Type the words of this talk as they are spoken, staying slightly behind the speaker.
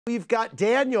We've got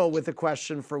Daniel with a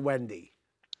question for Wendy.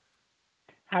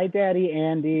 Hi, Daddy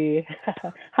Andy.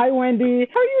 Hi, Wendy.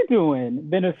 How are you doing?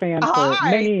 Been a fan for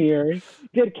Hi. many years.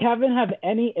 Did Kevin have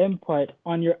any input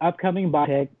on your upcoming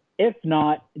biopic? If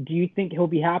not, do you think he'll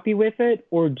be happy with it,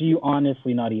 or do you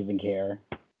honestly not even care?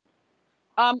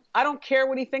 I don't care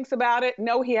what he thinks about it.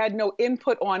 No, he had no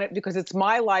input on it because it's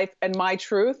my life and my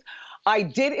truth. I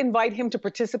did invite him to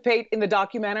participate in the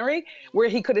documentary where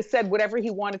he could have said whatever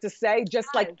he wanted to say, just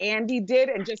like Andy did,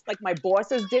 and just like my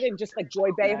bosses did, and just like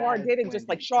Joy Behar did, and just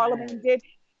like Charlamagne did.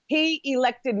 He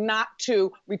elected not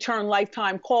to return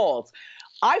Lifetime calls.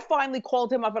 I finally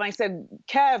called him up and I said,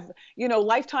 Kev, you know,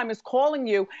 Lifetime is calling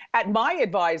you at my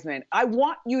advisement. I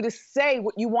want you to say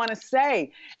what you want to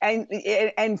say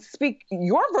and speak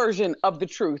your version of the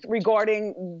truth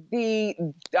regarding the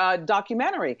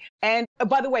documentary. And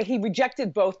by the way, he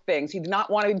rejected both things. He did not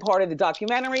want to be part of the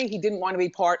documentary. He didn't want to be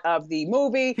part of the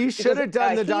movie. He should have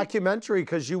done the documentary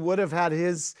because you would have had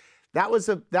his. That was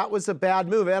a bad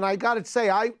move. And I got to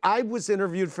say, I was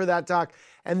interviewed for that doc,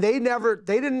 and they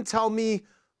didn't tell me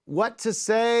what to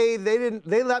say.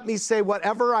 They let me say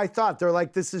whatever I thought. They're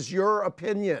like, this is your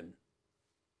opinion.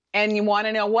 And you want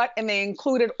to know what? And they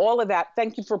included all of that.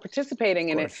 Thank you for participating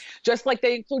in it. Just like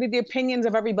they included the opinions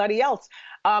of everybody else.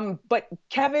 But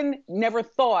Kevin never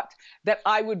thought that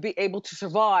I would be able to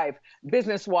survive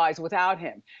business-wise without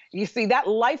him. You see, that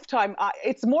Lifetime,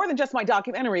 it's more than just my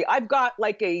documentary. I've got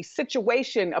like a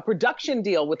situation, a production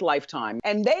deal with Lifetime.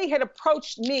 And they had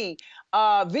approached me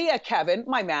via Kevin,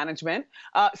 my management,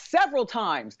 several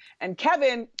times. And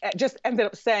Kevin just ended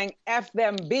up saying, F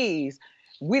them bees.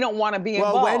 We don't want to be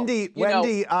involved. Well,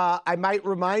 Wendy, I might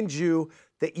remind you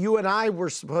that you and I were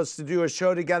supposed to do a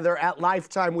show together at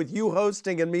Lifetime with you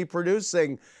hosting and me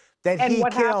producing. That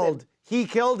he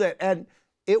killed it, and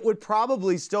it would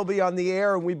probably still be on the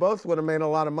air, and we both would have made a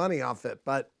lot of money off it.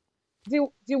 But do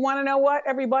you want to know what,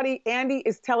 everybody? Andy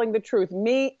is telling the truth.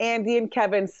 Me, Andy, and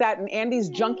Kevin sat in Andy's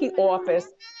junkie office,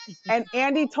 and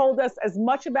Andy told us as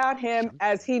much about him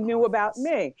as he knew about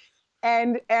me.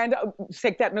 And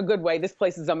take that in a good way. This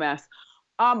place is a mess.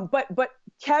 But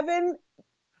Kevin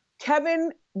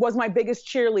was my biggest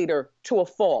cheerleader to a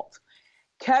fault.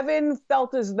 Kevin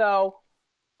felt as though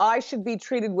I should be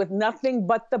treated with nothing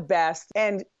but the best.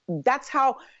 And that's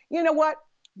how, you know what?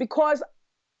 Because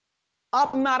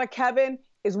I'm not a Kevin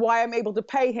is why I'm able to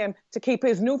pay him to keep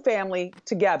his new family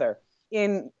together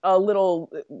in a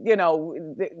little, I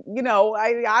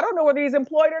don't know whether he's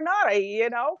employed or not,